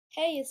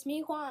Hey, it's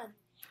me, Juan.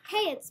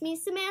 Hey, it's me,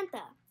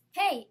 Samantha.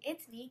 Hey,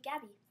 it's me,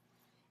 Gabby.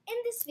 In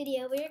this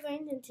video, we are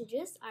going to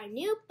introduce our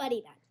new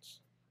buddy bench.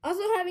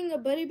 Also, having a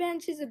buddy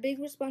bench is a big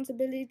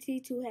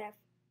responsibility to have.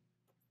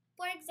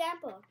 For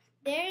example,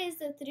 there is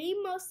the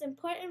 3 most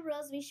important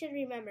rules we should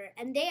remember,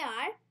 and they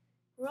are: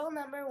 Rule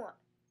number 1,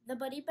 the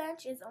buddy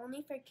bench is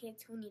only for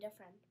kids who need a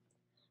friend.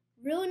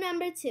 Rule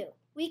number 2,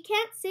 we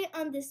can't sit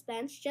on this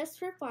bench just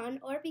for fun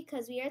or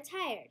because we are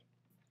tired.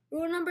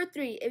 Rule number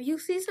 3, if you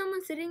see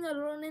someone sitting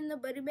alone in the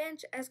buddy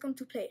bench, ask them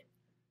to play.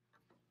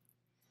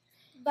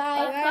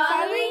 By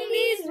following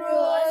these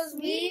rules,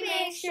 we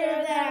make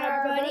sure that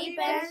our buddy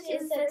bench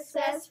is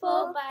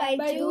successful by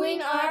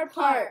doing our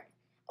part.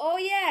 Oh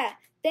yeah,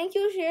 thank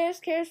you Shares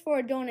Cares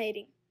for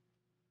donating.